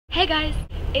Hey guys,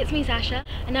 it's me Sasha,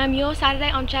 and I'm your Saturday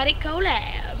on Chatty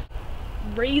Collab.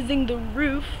 Raising the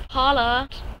roof, holla.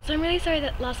 So I'm really sorry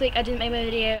that last week I didn't make my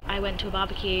video. I went to a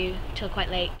barbecue till quite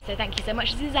late, so thank you so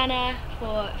much Susanna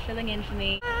for filling in for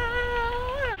me.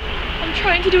 I'm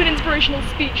trying to do an inspirational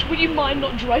speech, would you mind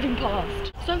not driving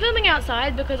past? So I'm filming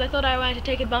outside because I thought I wanted to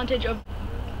take advantage of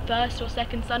first or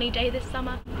second sunny day this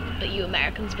summer, but you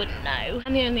Americans wouldn't know.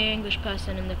 I'm the only English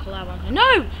person in the collab.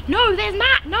 No, no, there's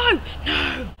Matt, no.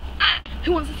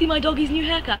 Who wants to see my doggy's new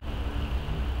haircut?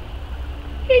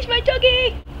 Here's my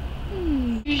doggy!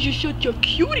 He's just such a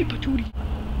cutie patootie.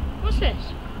 What's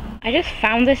this? I just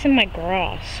found this in my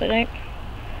grass. I don't...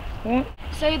 What?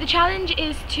 So the challenge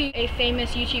is to a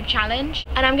famous YouTube challenge,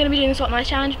 and I'm going to be doing the Swap Nice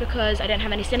challenge because I don't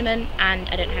have any cinnamon and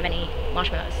I don't have any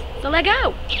marshmallows. So let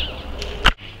go!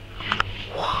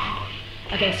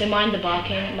 Okay, so mind the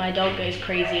barking. My dog goes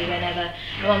crazy whenever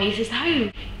my mum uses the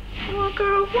home. Oh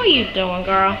girl, what are you doing,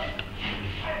 girl?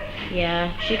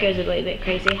 Yeah, she goes a little bit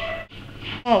crazy.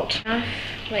 Halt.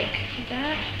 Like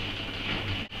that.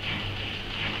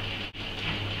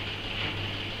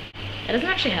 It doesn't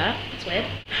actually hurt. It's weird.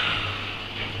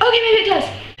 Okay, maybe it does.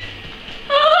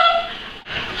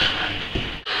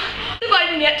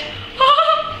 Surviving it.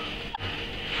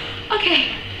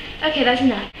 Okay, that's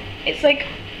enough. It's like,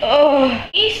 oh.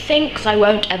 He thinks I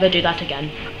won't ever do that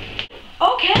again.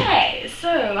 Okay, so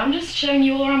I'm just showing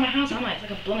you all around my house, aren't I? It's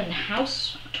like a blooming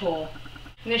house tour.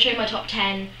 I'm gonna show you my top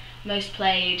 10 most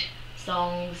played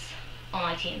songs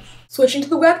on iTunes. Switching to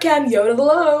the webcam, yo to the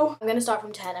low. I'm gonna start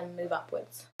from 10 and move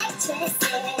upwards.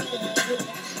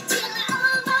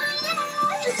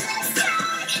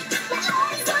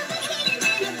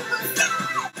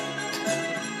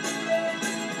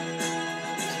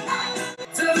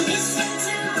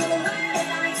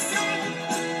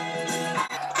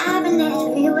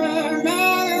 Everywhere,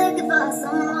 man, looking for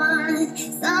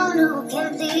someone who can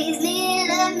please me,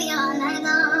 love me all night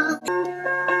long.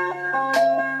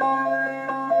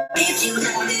 If you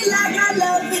love me like I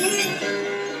love it,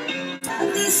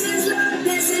 this is love,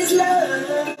 this is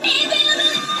love. Baby,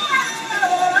 love.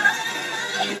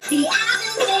 See, I've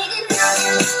been waiting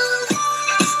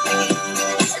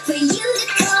for you to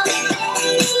call me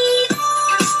baby.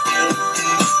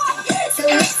 So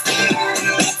let's get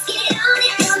on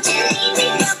it, don't you leave me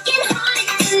broken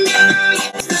hearted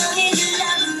tonight. As long as you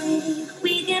love me,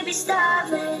 we could be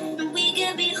starving, we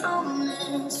could be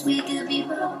homeless, we could be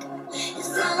broke. As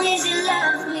long as you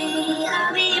love me,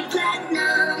 I'll be your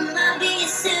platinum, I'll be your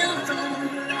silver,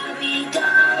 I'll be your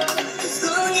gold. As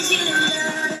long as you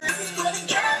love me, for the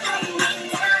girl like me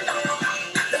down low,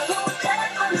 the whole club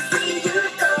wanna see you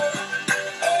go.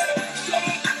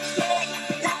 Shake, shake,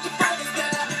 like your father's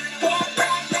girl. Yeah,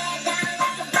 black, black, down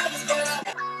like a father's girl.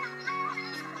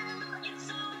 It's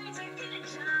always a good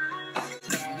time.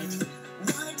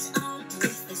 What's up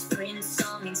with this Prince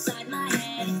song inside my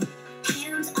head?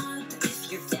 Hands up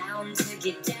if you're down to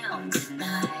get down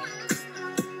tonight.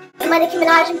 My Nicki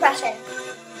Minaj impression.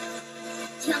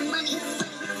 Young Money.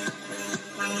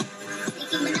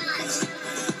 Nicki Minaj.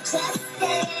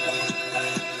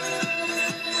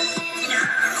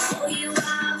 Show you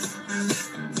off.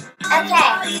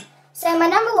 Okay. So my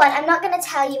number one, I'm not going to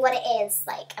tell you what it is.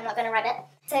 Like, I'm not going to read it.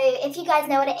 So if you guys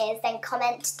know what it is, then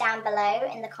comment down below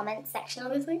in the comments section,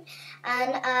 obviously.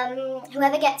 And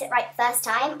whoever gets it right first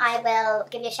time, I will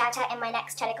give you a shout out in my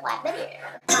next Chatty Collab video.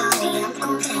 I'm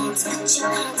gonna dance, put your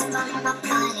hands up on my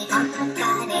body. I'm a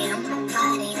party, I'm a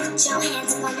party. Put your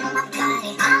hands up on my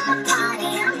body. I'm a party,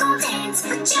 I'm gonna dance.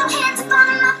 Put your hands up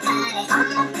on my body.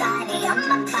 I'm a party, I'm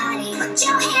a party. Put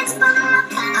your hands up on my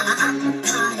body. I'm a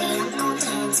party, I'm gonna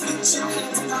dance. Put your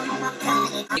hands up on my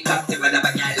body. Pick up the rhythm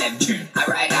of your limb tune. I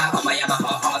ride out on my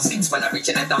Yamaha R6 when I reach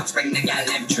in the dance, bring the gal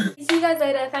limb true. See you guys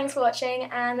later, thanks for watching,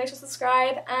 and make sure to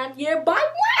subscribe, and yeah,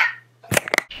 bye!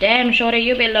 Damn, shorty,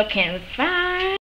 you be looking fine.